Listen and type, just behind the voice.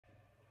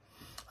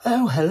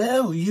Oh,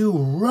 hello, you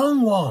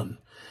wrong one.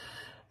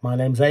 My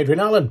name's Adrian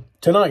Allen.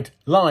 Tonight,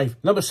 live,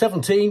 number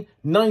 17,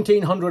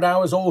 1900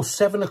 hours or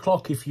 7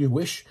 o'clock if you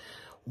wish.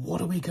 What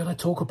are we going to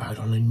talk about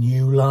on a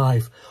new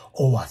live?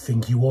 Oh, I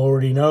think you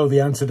already know the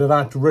answer to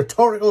that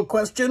rhetorical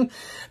question.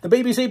 The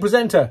BBC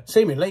presenter,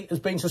 seemingly, has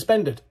been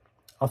suspended.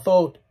 I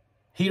thought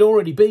he'd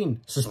already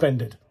been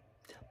suspended.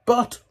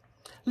 But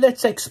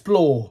let's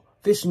explore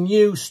this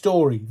new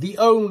story, the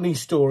only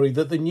story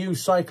that the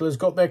news cycle has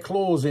got their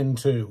claws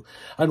into.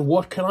 And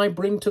what can I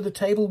bring to the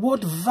table?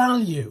 What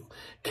value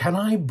can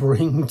I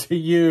bring to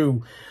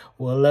you?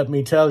 Well, let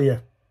me tell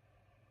you.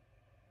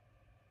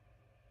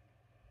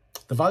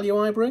 The value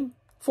I bring?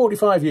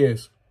 45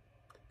 years.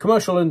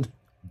 Commercial and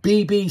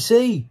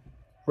BBC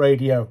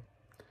radio.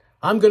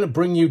 I'm going to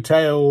bring you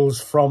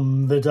tales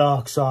from the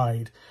dark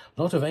side.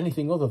 Not of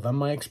anything other than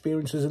my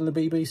experiences in the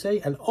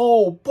BBC. And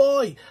oh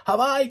boy, have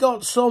I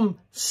got some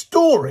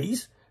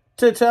stories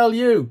to tell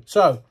you.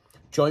 So,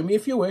 join me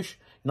if you wish,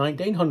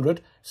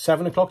 1900,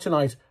 7 o'clock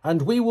tonight,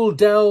 and we will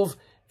delve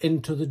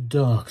into the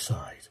dark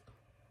side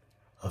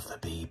of the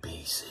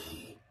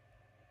BBC.